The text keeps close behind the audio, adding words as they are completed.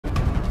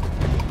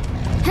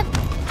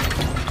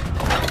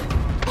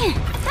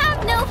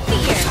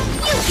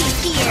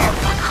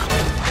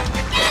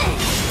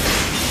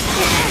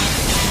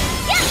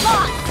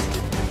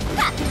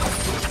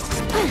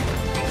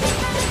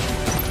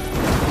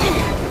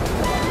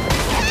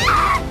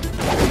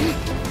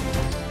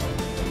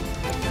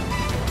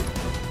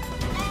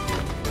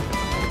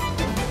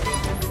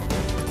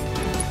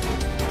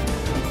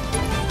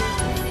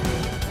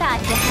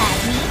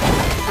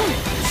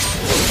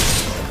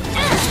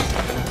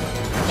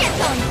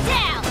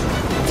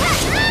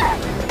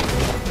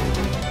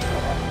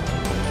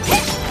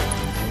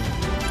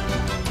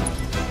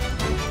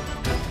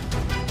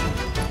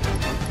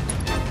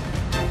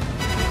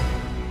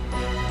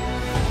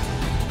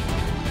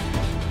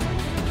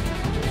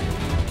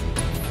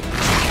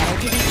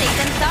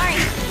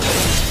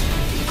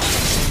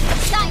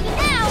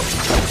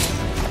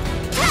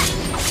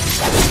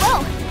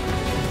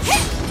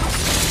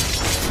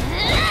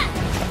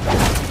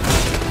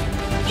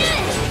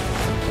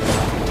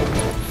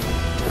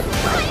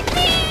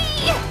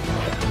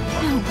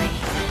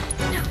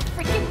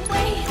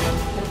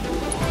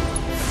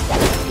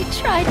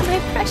my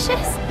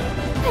precious.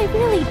 I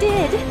really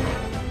did.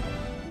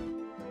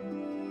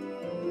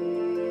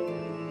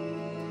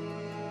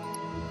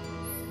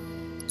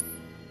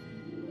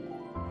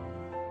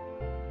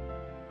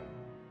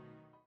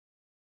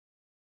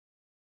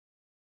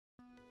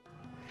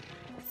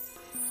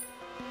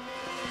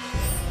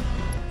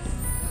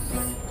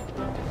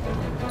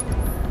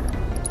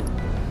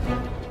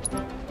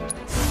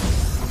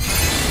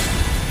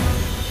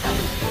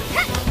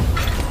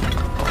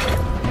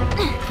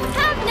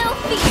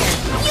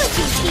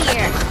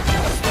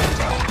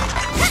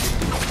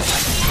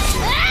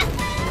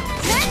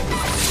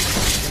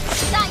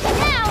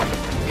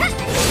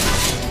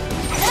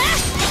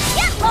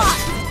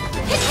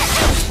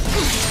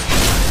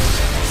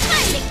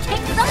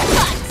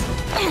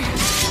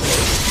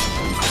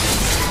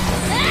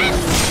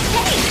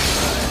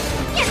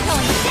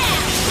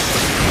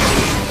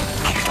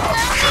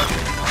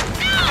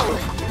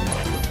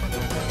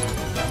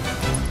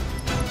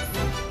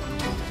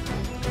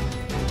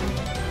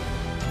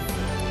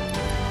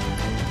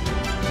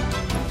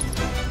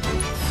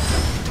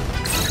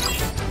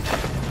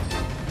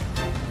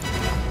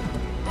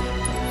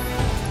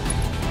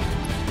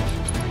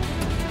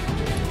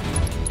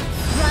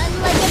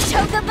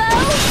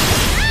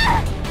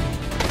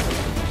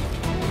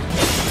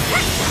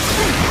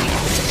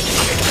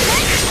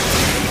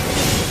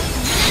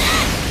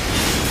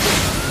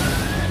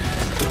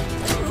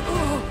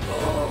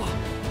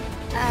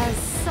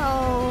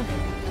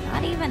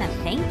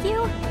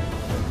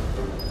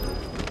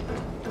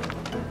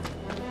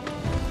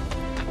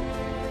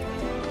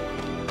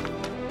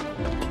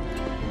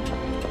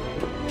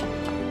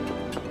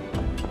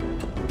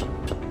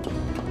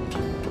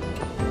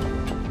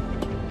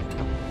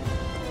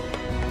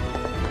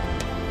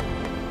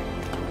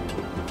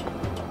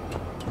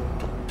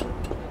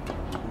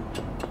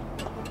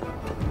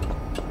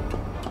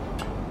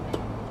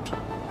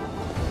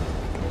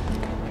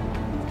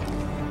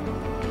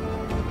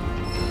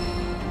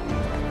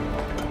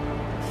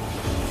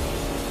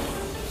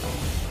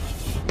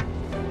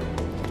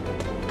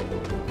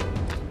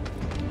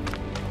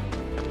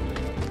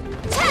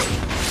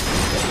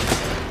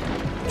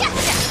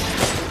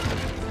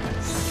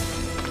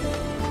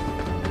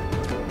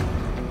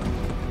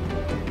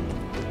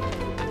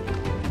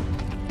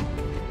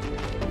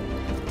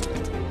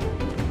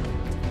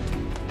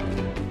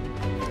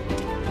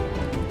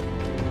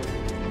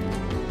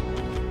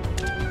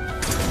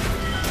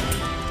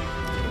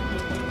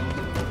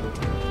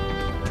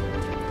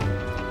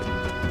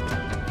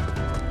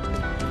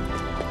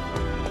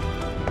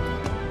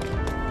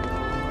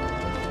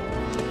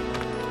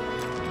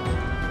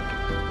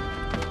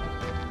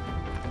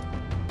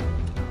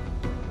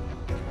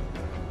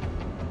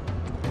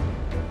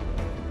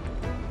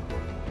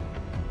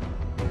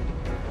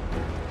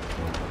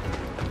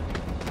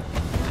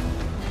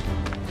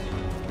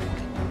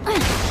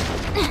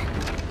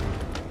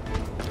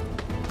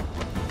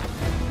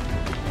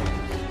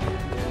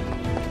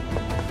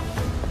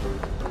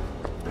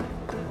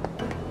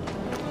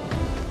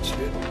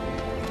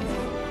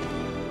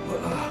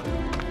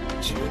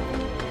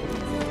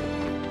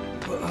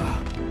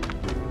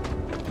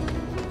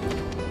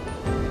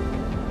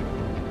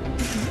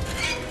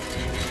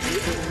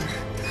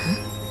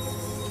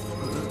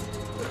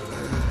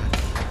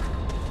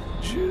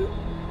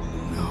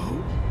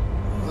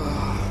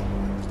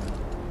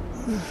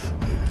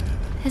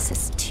 This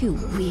is too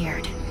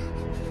weird.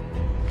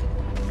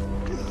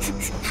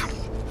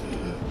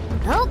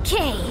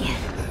 Okay,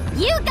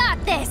 you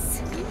got this!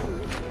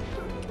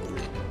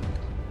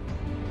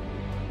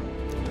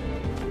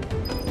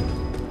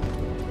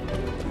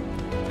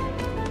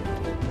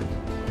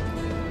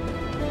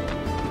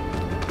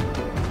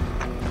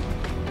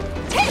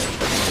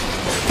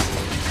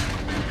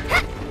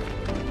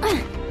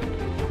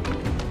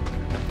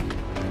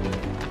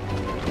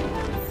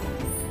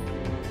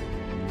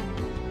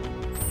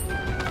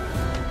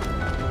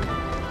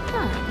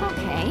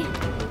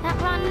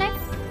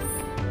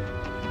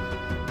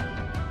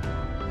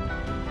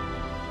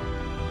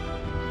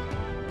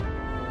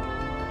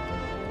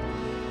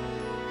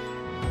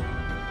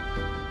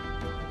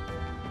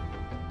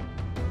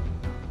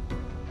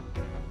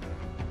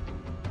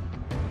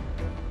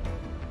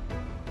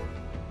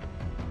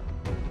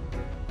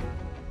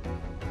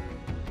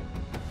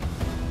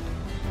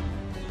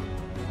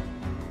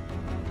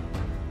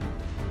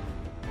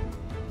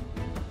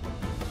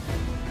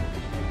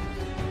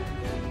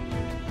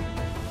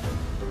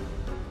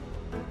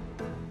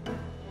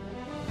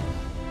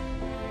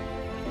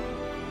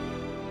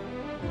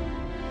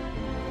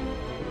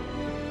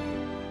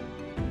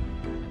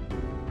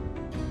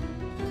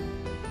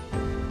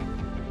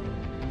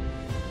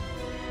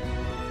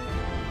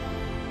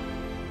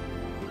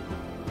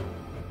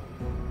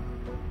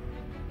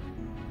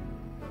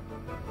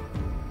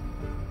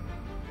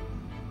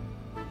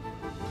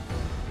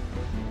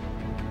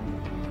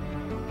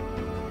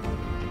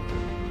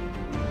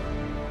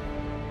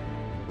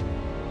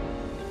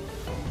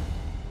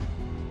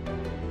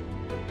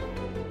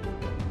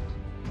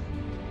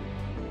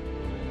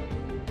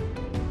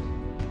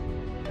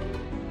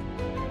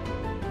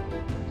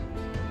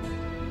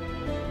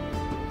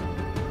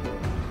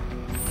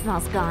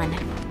 smell's gone.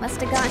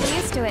 Must have gotten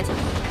used to it.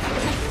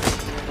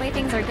 The way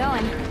things are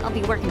going, I'll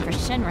be working for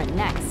Shinra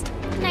next.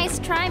 Nice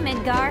try,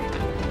 Midgar.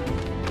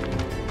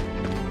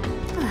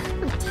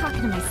 I'm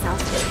talking to myself.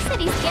 The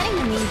city's getting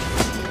to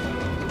me.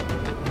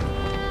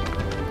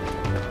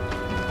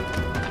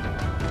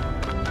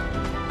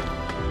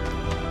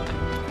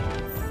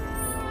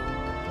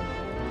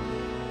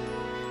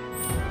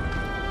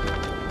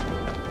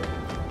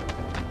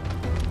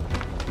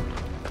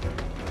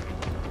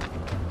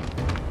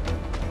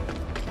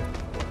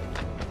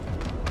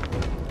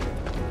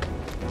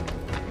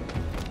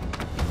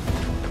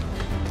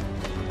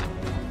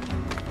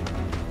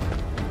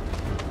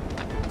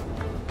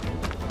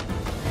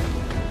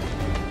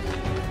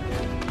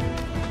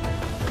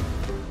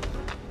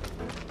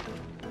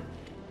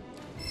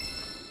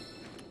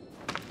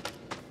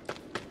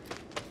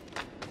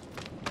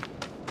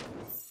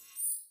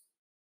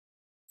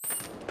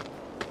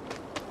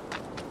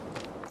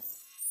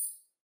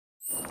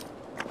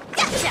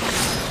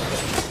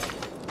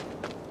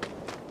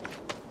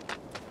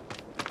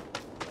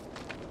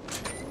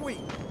 Wait,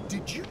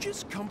 did you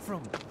just come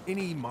from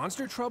any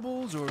monster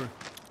troubles, or...?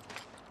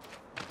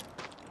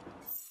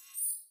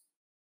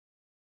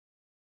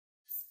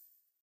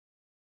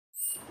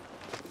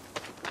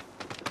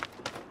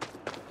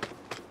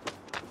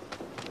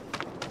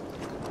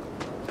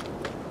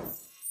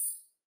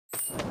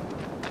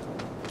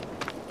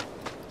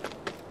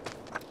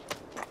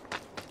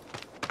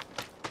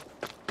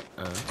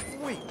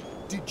 Wait,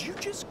 did you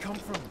just come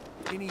from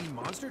any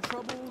monster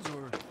troubles,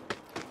 or...?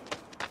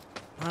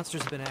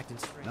 Monsters have been acting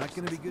strange. Not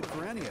gonna be good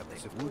for any of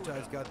us if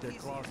Wutai's got their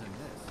claws in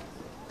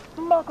this.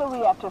 Mako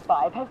Reactor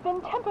 5 has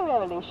been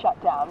temporarily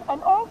shut down,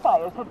 and all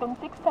fires have been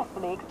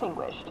successfully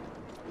extinguished.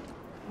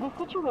 The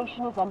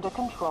situation is under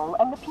control,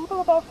 and the people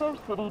of our fair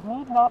city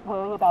need not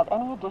worry about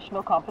any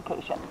additional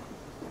complications.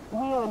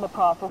 We are in the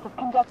process of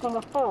conducting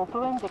a full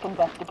forensic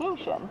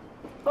investigation,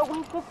 but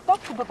we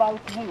suspect the device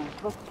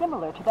used was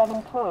similar to that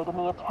employed in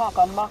the attack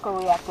on Mako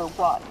Reactor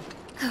 1.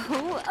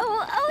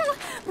 Oh,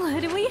 what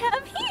do we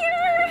have here?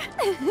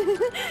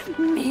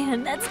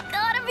 Man, that's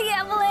gotta be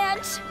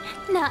Avalanche.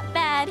 Not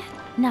bad.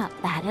 Not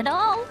bad at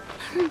all.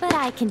 But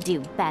I can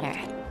do better.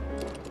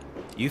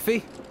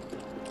 Yuffie?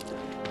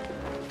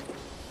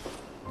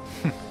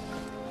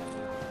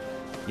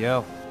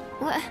 Yo.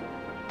 What?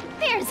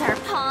 There's our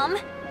palm.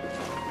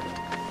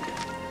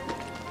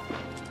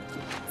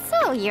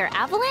 So, you're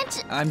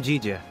Avalanche? I'm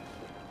Jija.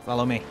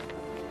 Follow me.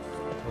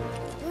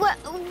 What?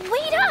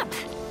 Wait up!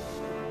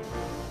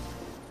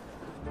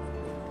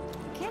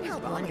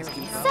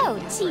 So,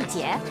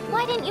 Jija,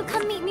 why didn't you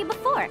come meet me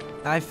before?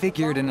 I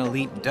figured an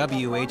elite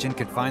W agent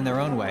could find their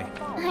own way.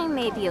 I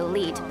may be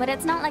elite, but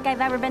it's not like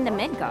I've ever been to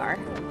Midgar.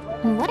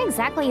 What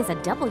exactly is a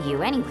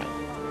W, anyway?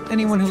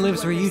 Anyone who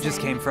lives where you just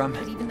came from.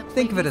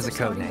 Think of it as a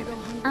code name.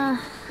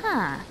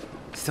 Uh-huh.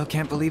 Still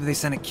can't believe they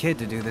sent a kid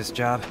to do this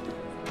job.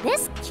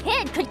 This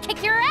kid could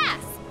kick your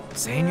ass!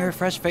 Saying you're a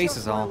fresh face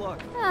is all.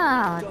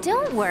 Oh,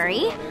 don't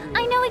worry.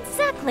 I know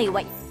exactly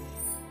what...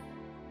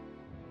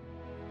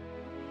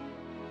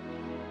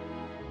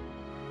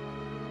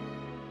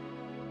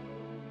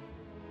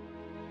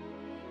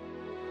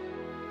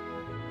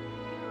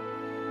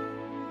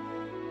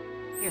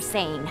 you're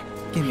saying.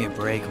 Give me a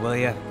break, will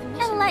ya?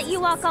 And let you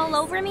walk all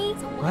over me?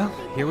 Well,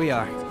 here we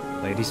are.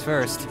 Ladies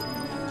first.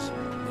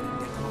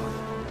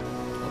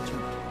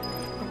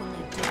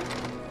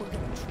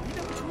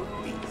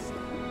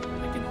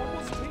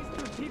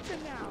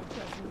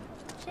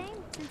 Shame,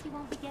 since you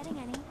won't be getting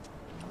any.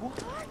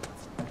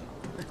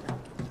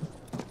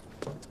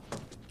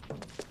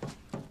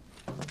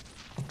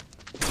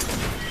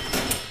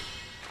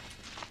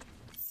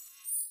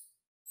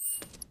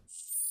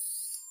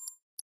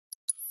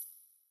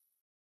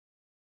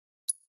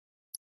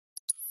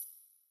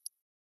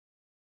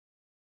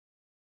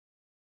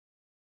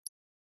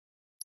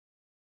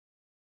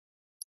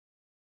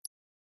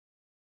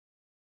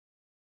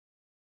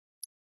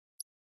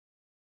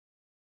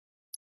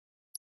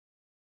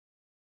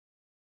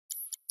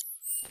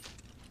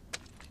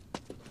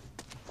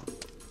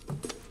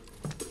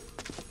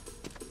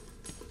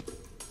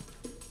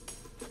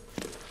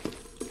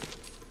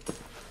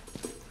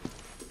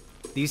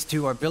 These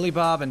two are Billy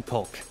Bob and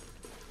Polk.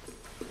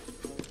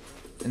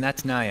 And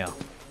that's Nayo.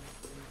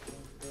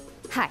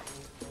 Hi.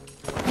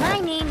 My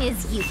name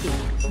is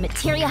Yuffie,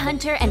 Materia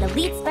Hunter and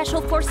Elite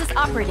Special Forces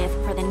Operative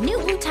for the new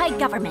Wutai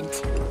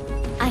government.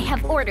 I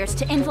have orders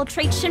to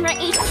infiltrate Shinra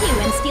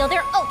HQ and steal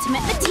their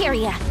ultimate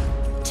materia.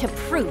 To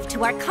prove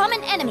to our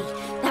common enemy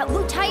that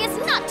Wutai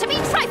is not to be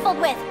trifled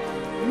with.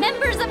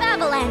 Members of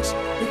Avalanche,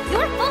 with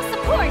your full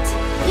support,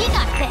 we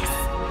got this.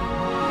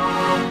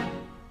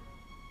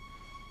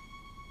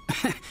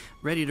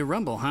 Ready to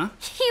rumble, huh?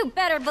 You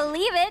better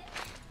believe it.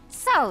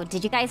 So,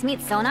 did you guys meet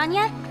Sonon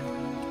yet?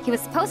 He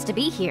was supposed to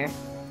be here.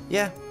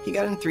 Yeah, he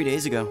got in 3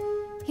 days ago.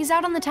 He's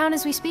out on the town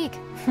as we speak.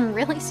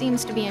 Really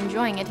seems to be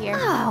enjoying it here.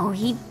 Oh,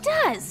 he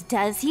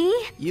does he?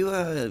 You,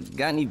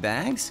 got any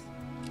bags?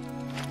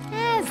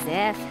 As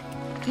if.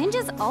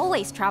 Ninjas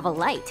always travel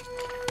light.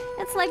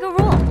 It's like a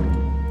rule.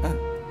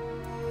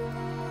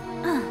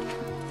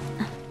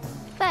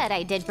 But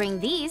I did bring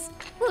these,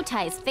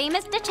 Wutai's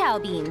famous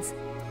Dachao beans.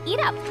 Eat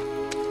up.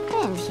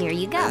 And here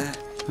you go.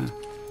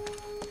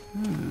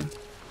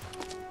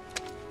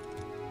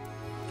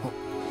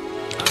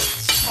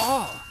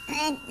 Oh!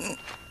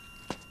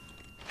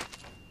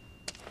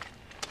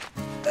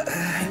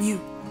 Can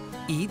you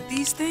eat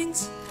these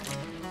things?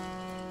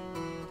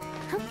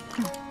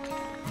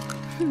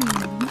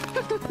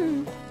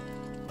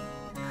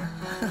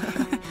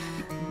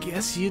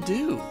 Guess you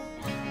do.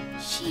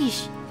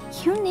 Sheesh,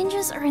 you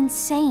ninjas are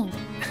insane.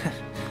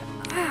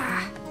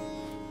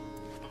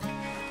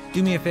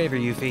 Do me a favor,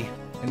 Yuffie,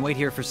 and wait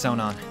here for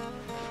Sonon.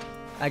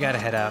 I gotta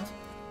head out.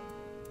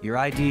 Your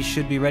IDs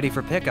should be ready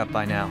for pickup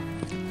by now.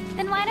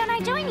 Then why don't I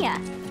join ya?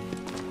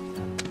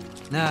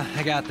 Nah,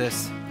 I got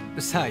this.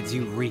 Besides,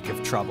 you reek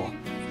of trouble.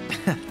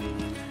 Huh?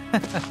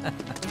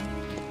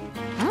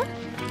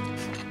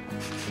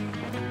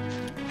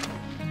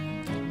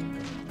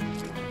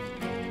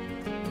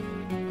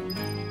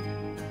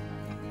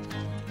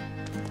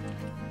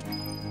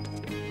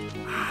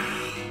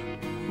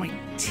 My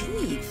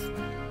teeth.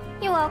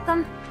 You're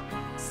welcome.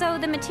 So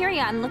the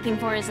materia I'm looking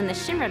for is in the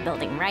Shinra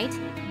building, right?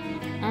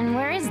 And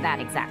where is that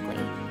exactly?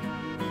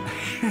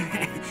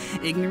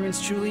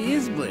 Ignorance truly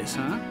is bliss,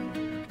 huh?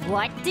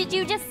 What did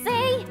you just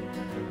say?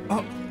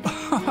 Oh,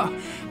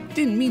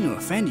 didn't mean to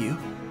offend you.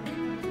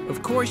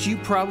 Of course, you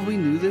probably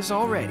knew this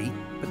already,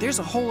 but there's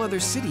a whole other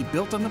city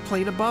built on the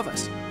plate above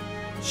us.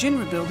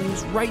 Shinra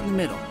building's right in the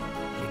middle.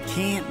 You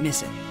can't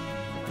miss it.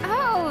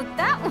 Oh,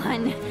 that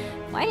one.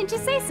 Why didn't you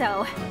say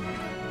so?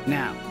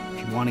 Now,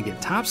 if you want to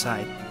get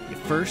topside, you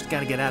first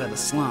gotta get out of the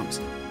slums.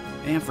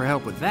 And for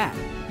help with that,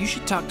 you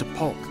should talk to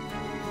Polk.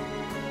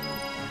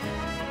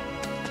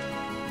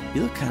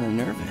 You look kind of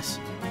nervous.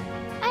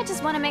 I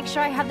just want to make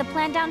sure I have the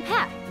plan down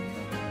pat.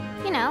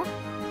 You know,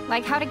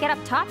 like how to get up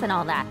top and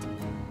all that.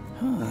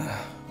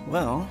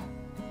 Well,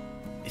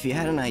 if you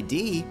had an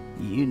ID,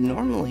 you'd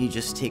normally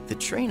just take the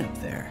train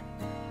up there.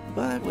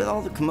 But with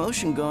all the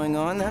commotion going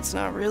on, that's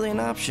not really an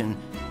option.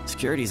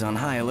 Security's on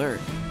high alert.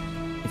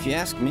 If you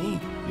ask me,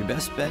 your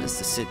best bet is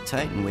to sit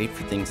tight and wait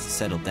for things to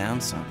settle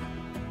down some.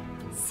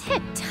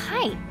 Sit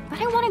tight, but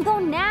I want to go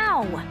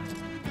now.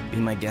 Be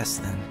my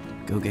guest then.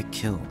 Go get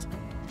killed.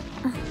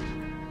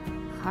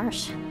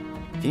 Harsh.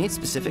 If you need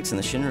specifics in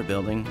the Shinra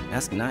building,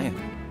 ask Naya.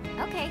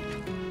 Okay.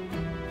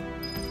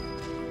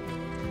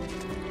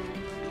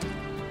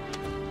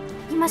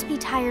 You must be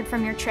tired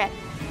from your trip.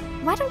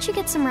 Why don't you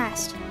get some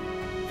rest?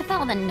 With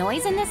all the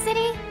noise in this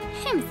city,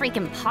 I'm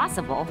freaking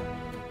possible.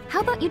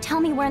 How about you tell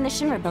me where in the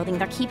Shinra building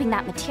they're keeping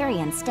that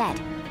materia instead?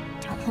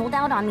 Don't hold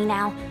out on me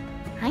now.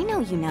 I know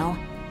you know.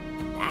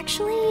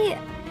 Actually,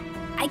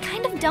 I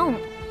kind of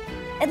don't.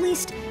 At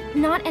least,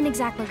 not an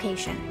exact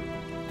location.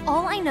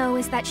 All I know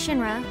is that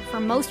Shinra, for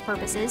most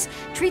purposes,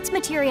 treats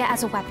materia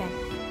as a weapon.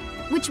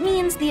 Which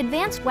means the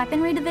Advanced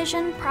Weaponry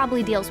Division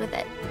probably deals with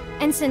it.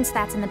 And since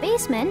that's in the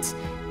basement...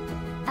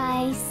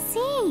 I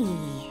see.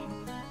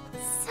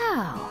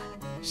 So,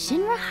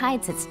 Shinra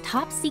hides its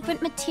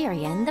top-secret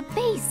materia in the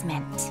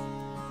basement.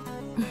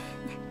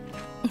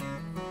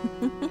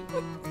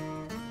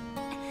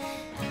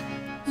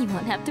 You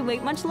won't have to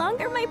wait much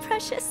longer, my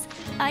precious.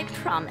 I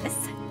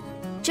promise.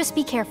 Just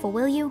be careful,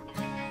 will you?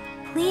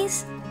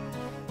 Please?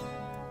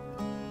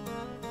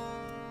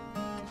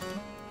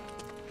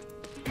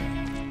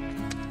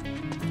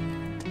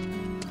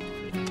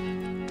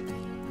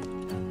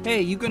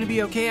 Hey, you gonna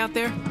be okay out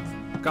there?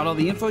 Got all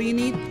the info you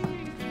need?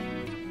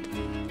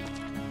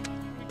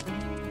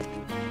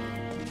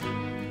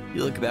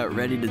 You look about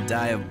ready to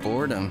die of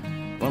boredom.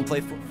 Wanna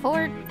play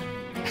Fort?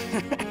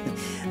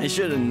 I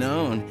should have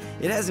known.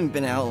 It hasn't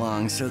been out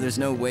long, so there's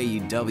no way you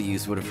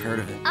W's would have heard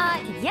of it.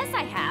 Yes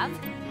I have.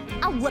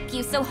 I'll whoop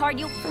you so hard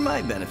you... For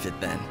my benefit,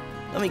 then.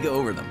 Let me go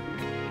over them.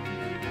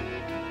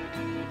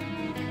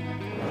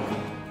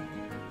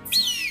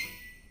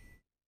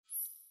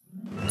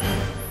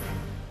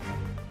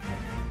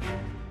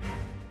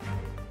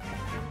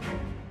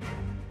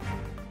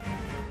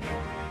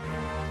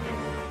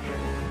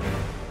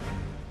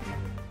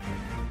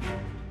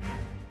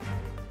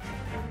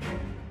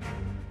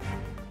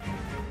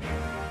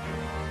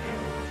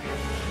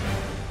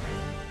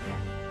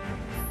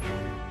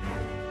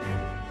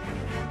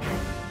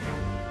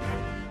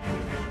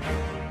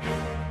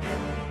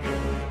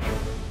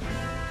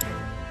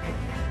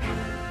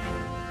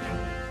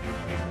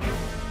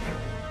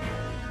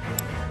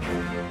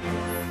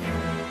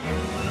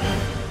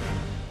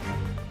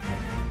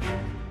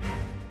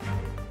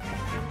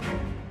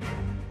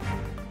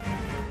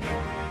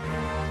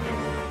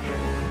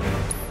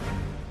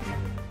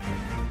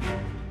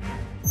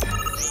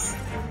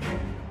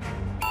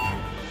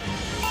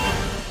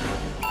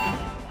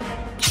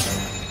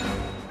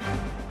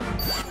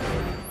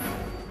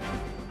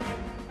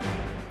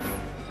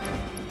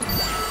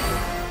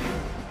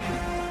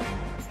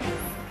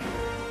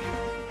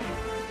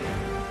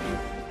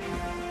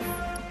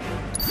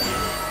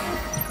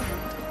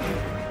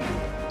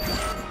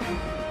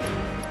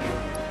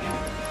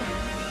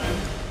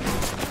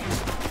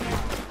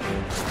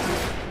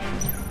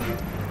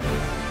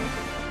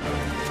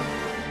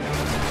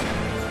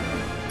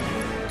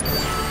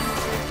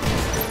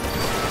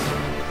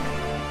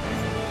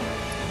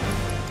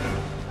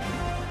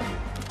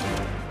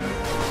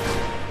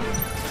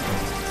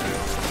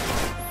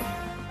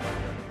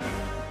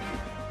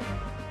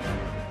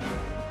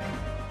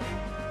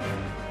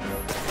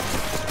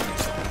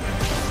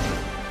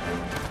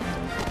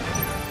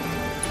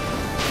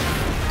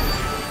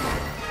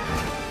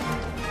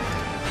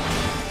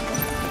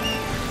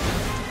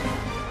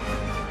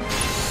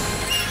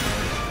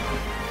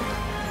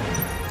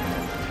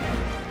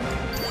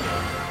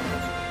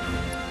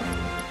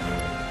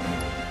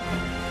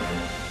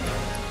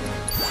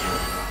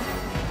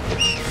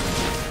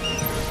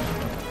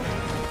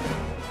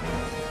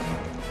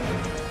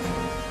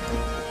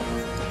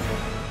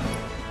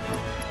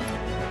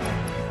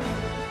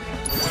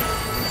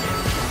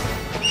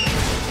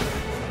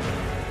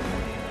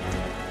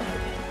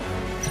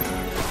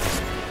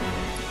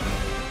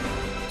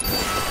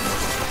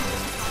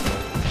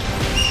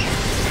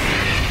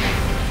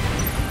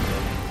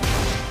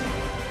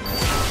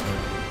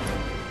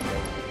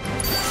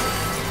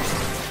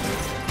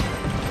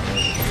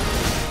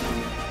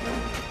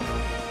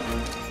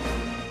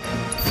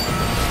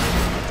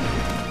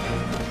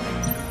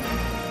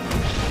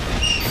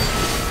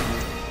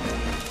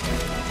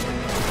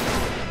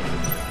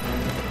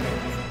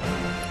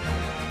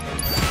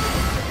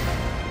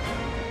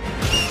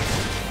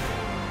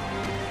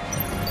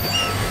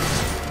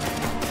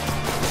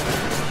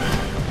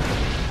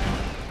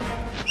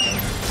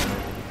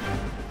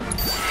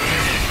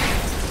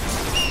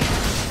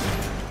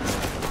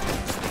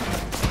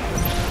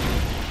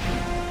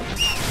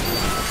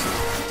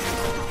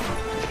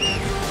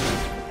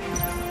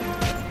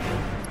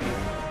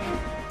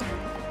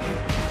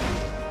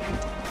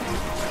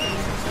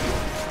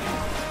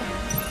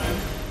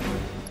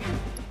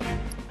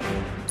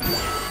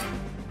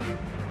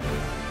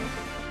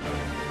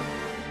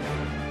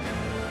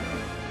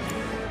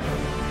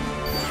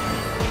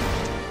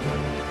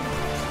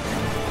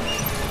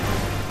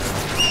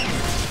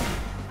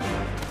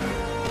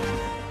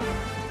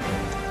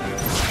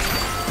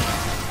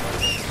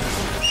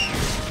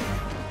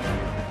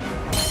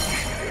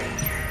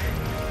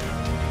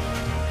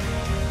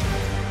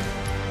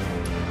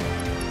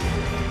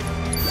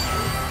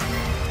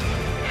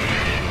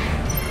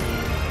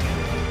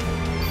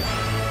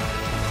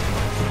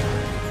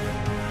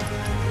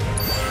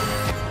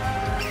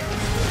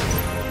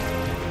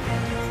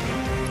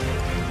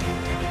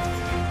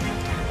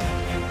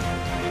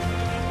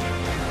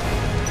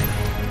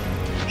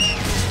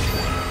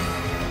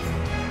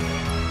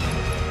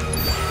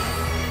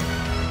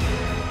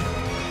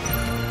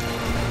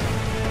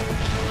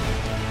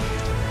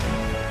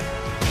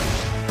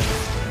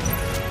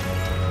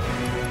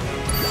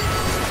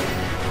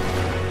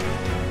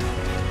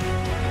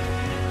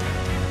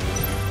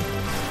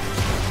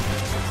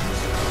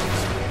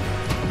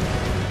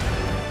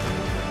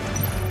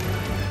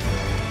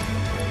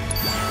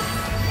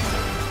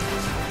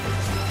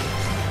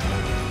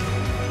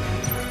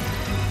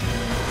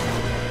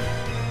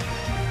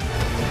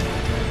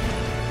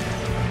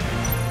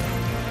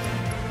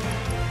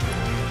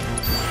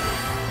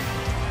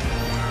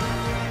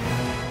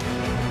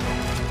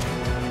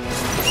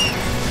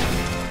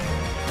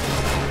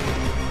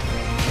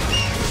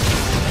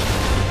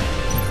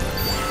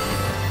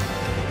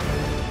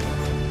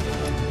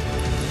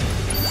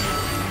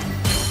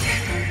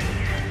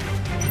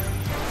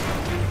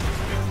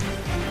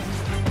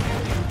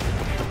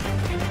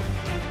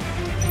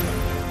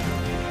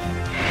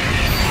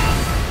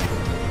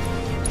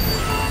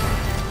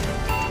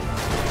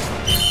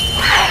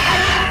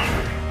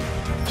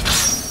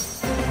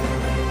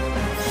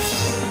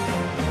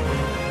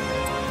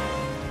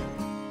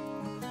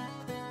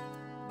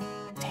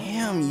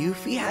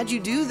 How'd you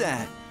do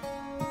that?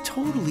 You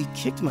totally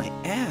kicked my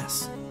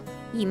ass.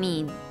 You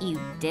mean you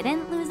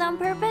didn't lose on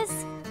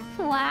purpose?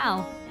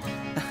 Wow.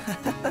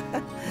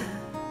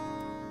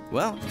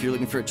 Well, if you're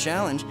looking for a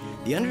challenge,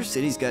 the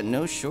Undercity's got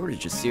no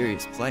shortage of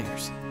serious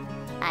players.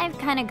 I've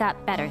kinda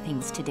got better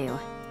things to do.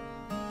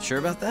 Sure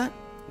about that?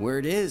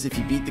 Word is, if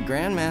you beat the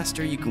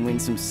Grandmaster, you can win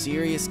some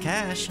serious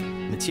cash.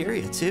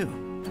 Materia, too.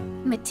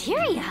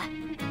 Materia?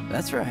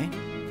 That's right.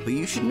 But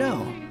you should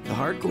know, the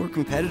hardcore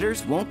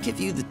competitors won't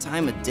give you the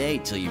time of day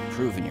till you've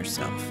proven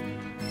yourself.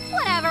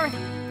 Whatever.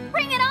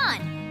 Bring it on!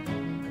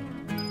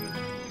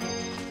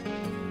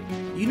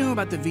 You know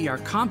about the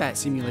VR combat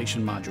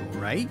simulation module,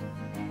 right?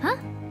 Huh?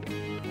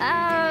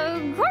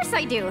 Of course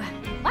I do.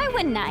 Why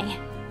wouldn't I?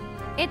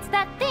 It's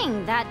that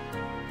thing that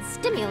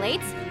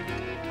stimulates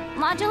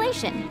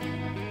modulation.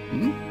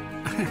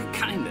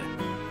 Kinda.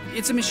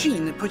 It's a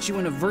machine that puts you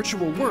in a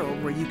virtual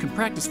world where you can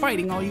practice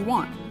fighting all you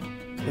want.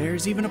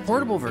 There's even a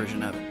portable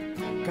version of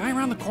it. Guy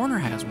around the corner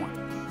has one.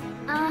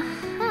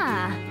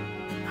 Uh-huh.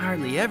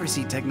 Hardly ever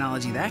see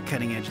technology that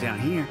cutting edge down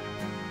here.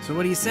 So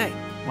what do you say?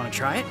 Want to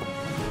try it?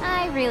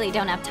 I really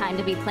don't have time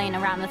to be playing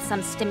around with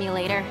some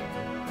stimulator.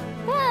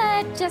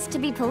 But just to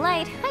be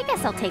polite, I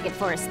guess I'll take it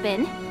for a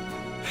spin.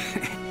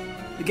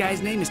 The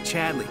guy's name is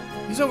Chadley.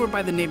 He's over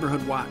by the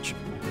Neighborhood Watch.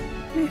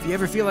 If you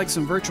ever feel like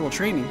some virtual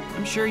training,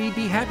 I'm sure he'd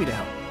be happy to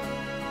help.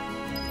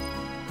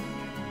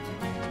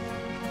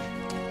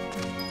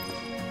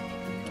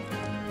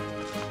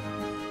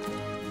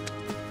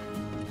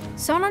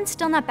 Sonon's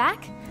still not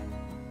back?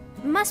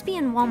 Must be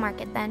in Wall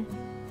Market then.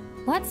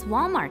 What's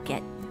Wall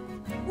Market?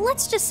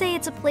 Let's just say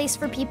it's a place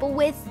for people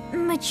with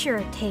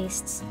mature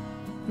tastes.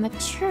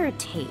 Mature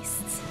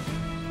tastes.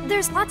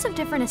 There's lots of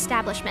different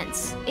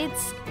establishments.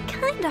 It's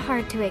kinda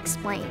hard to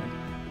explain.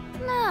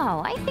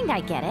 No, I think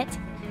I get it.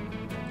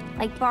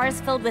 Like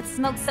bars filled with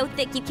smoke so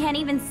thick you can't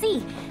even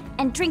see,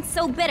 and drinks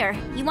so bitter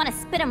you want to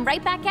spit them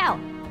right back out.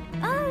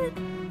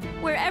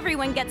 Where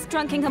everyone gets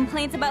drunk and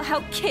complains about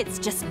how kids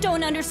just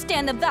don't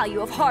understand the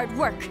value of hard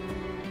work.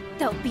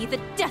 They'll be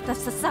the death of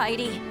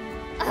society.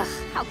 Ugh,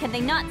 how can they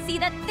not see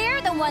that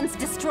they're the ones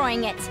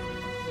destroying it?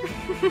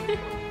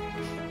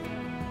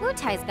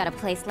 Wutai's got a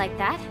place like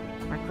that,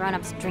 where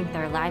grown-ups drink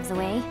their lives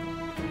away.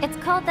 It's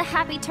called the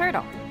Happy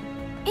Turtle.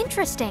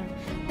 Interesting.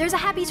 There's a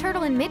Happy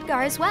Turtle in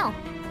Midgar as well.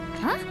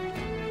 Huh?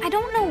 I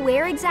don't know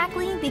where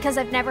exactly because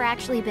I've never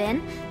actually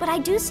been, but I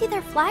do see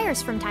their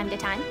flyers from time to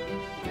time.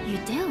 You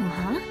do,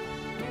 huh?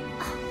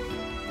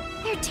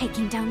 Oh, they're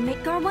taking down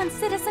Midgar one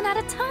citizen at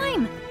a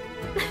time.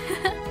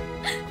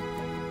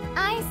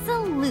 I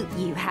salute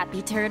you,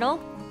 Happy Turtle.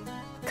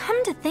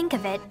 Come to think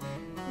of it,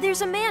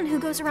 there's a man who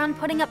goes around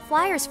putting up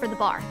flyers for the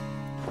bar.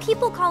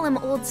 People call him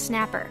Old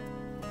Snapper,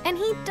 and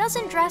he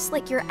doesn't dress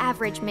like your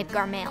average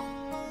Midgar male.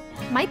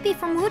 Might be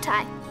from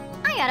Wutai.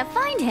 I gotta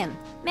find him.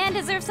 Man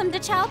deserves some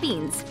Dachau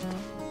beans.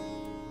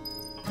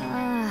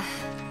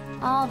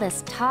 All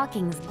this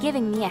talking's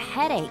giving me a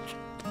headache.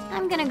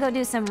 I'm gonna go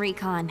do some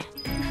recon.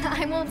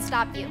 I won't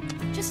stop you.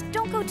 Just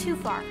don't go too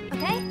far,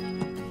 okay?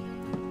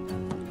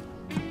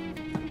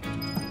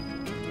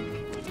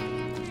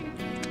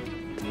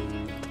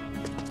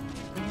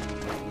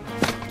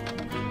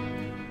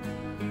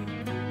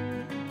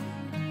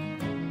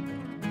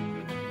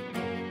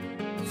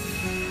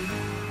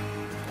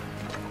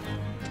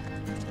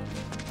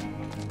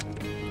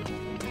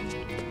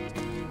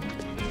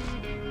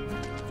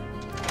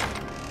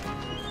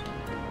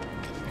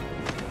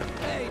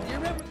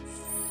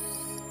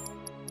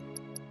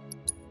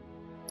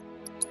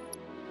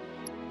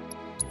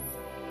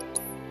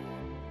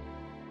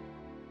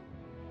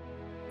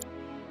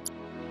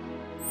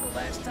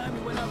 Last time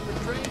we went out for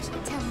drinks.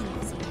 Tell me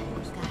you've seen a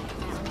cool guy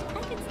around. I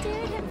could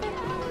stare at him